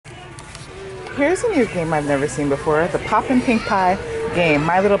here's a new game I've never seen before. The Poppin' PInkiePie game,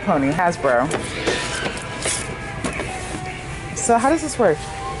 My Little Pony, Hasbro. So how does this work?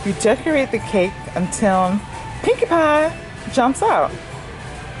 You decorate the cake until PInkiePie jumps out.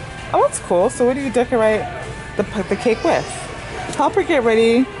 Oh, that's cool. So what do you decorate the cake with? Help her get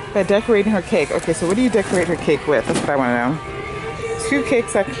ready by decorating her cake. Okay, so what do you decorate her cake with? That's what I want to know. 2 cake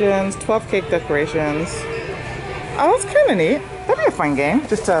sections, 12 cake decorations. Oh, that's kind of neat. That'd be a fun game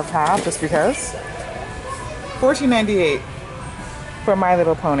just to have, just because. $14.98 for My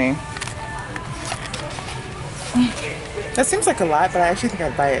Little Pony. That seems like a lot, but I actually think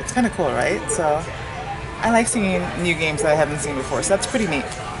I'd buy it. It's kind of cool, right? So I like seeing new games that I haven't seen before, so that's pretty neat.